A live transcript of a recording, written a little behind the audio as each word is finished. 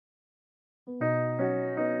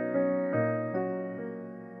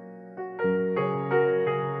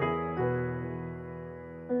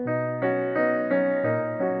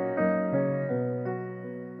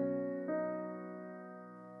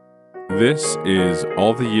This is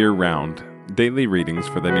All the Year Round, daily readings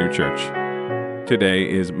for the New Church. Today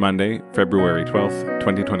is Monday, February 12th,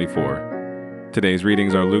 2024. Today's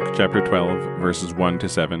readings are Luke chapter 12, verses 1 to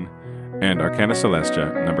 7, and Arcana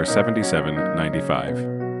Celestia, number 7795.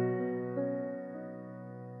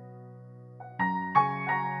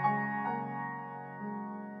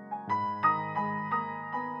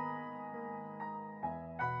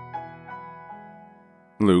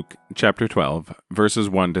 Luke chapter 12, verses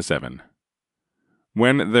 1 to 7.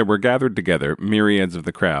 When there were gathered together myriads of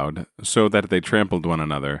the crowd, so that they trampled one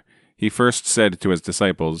another, he first said to his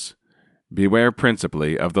disciples, "Beware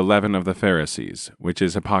principally of the leaven of the Pharisees, which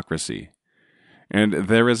is hypocrisy. And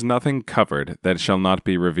there is nothing covered that shall not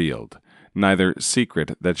be revealed, neither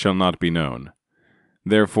secret that shall not be known.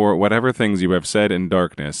 Therefore whatever things you have said in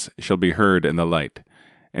darkness shall be heard in the light,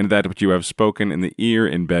 and that which you have spoken in the ear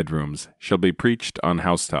in bedrooms shall be preached on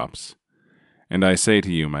housetops. And I say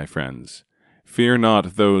to you, my friends, fear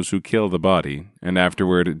not those who kill the body, and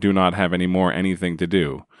afterward do not have any more anything to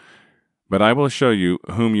do. But I will show you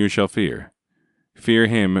whom you shall fear. Fear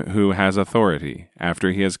him who has authority,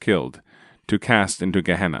 after he has killed, to cast into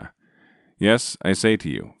Gehenna. Yes, I say to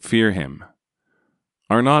you, fear him.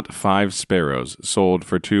 Are not 5 sparrows sold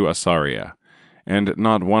for 2 assaria, and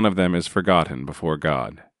not one of them is forgotten before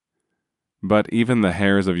God? But even the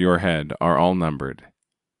hairs of your head are all numbered.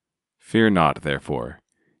 Fear not, therefore.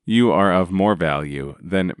 You are of more value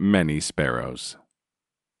than many sparrows.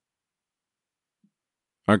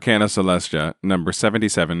 Arcana Celestia, number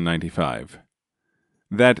 7795.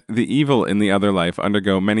 That the evil in the other life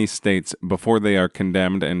undergo many states before they are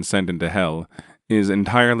condemned and sent into hell is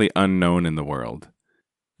entirely unknown in the world.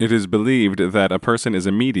 It is believed that a person is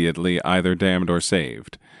immediately either damned or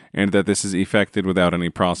saved, and that this is effected without any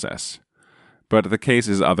process. But the case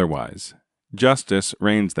is otherwise. Justice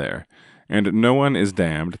reigns there, and no one is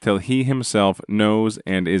damned till he himself knows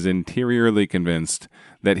and is interiorly convinced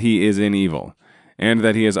that he is in evil, and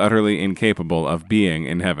that he is utterly incapable of being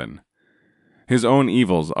in heaven. His own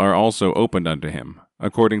evils are also opened unto him,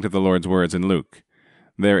 according to the Lord's words in Luke.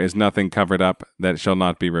 There is nothing covered up that shall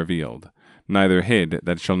not be revealed, neither hid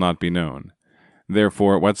that shall not be known.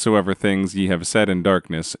 Therefore whatsoever things ye have said in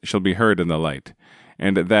darkness shall be heard in the light,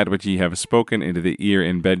 and that which ye have spoken into the ear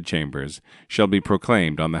in bedchambers shall be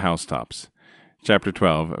proclaimed on the housetops. Chapter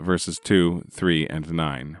 12, verses 2, 3, and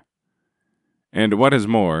 9. And what is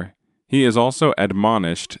more, he is also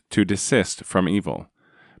admonished to desist from evil.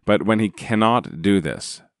 But when he cannot do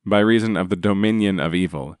this, by reason of the dominion of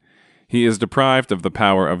evil, he is deprived of the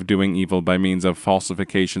power of doing evil by means of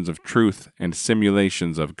falsifications of truth and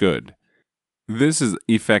simulations of good. This is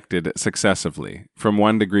effected successively, from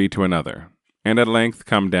one degree to another, and at length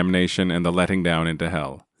come damnation and the letting down into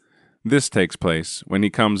hell. This takes place when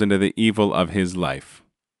he comes into the evil of his life.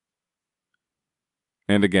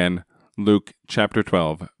 And again, Luke chapter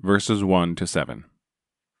 12, verses 1 to 7.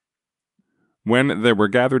 When there were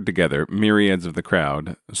gathered together myriads of the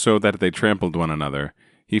crowd, so that they trampled one another,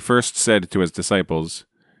 he first said to his disciples,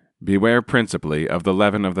 "Beware principally of the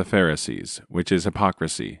leaven of the Pharisees, which is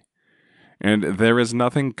hypocrisy. And there is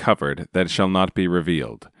nothing covered that shall not be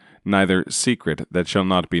revealed, neither secret that shall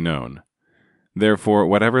not be known. Therefore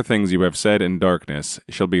whatever things you have said in darkness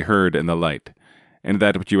shall be heard in the light, and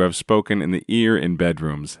that which you have spoken in the ear in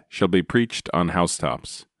bedrooms shall be preached on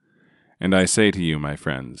housetops. And I say to you, my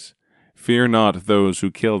friends, fear not those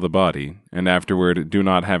who kill the body, and afterward do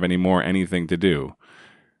not have any more anything to do.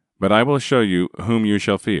 But I will show you whom you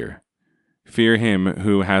shall fear. Fear him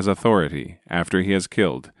who has authority, after he has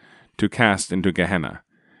killed, to cast into Gehenna.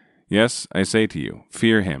 Yes, I say to you,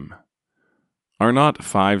 fear him. Are not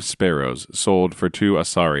 5 sparrows sold for 2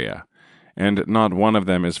 assaria, and not one of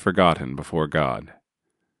them is forgotten before God?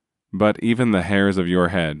 But even the hairs of your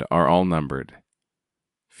head are all numbered.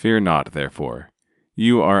 Fear not, therefore.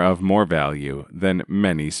 You are of more value than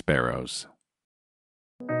many sparrows."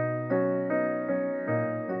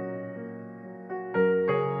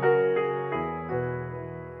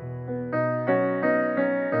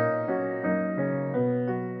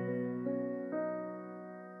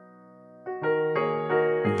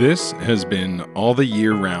 This has been All the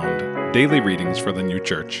Year Round, daily readings for the New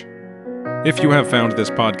Church. If you have found this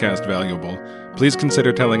podcast valuable, please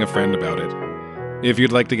consider telling a friend about it. If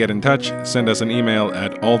you'd like to get in touch, send us an email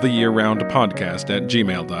at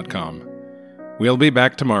alltheyearroundpodcast@gmail.com. We'll be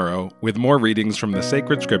back tomorrow with more readings from the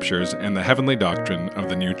sacred scriptures and the heavenly doctrine of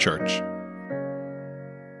the New Church.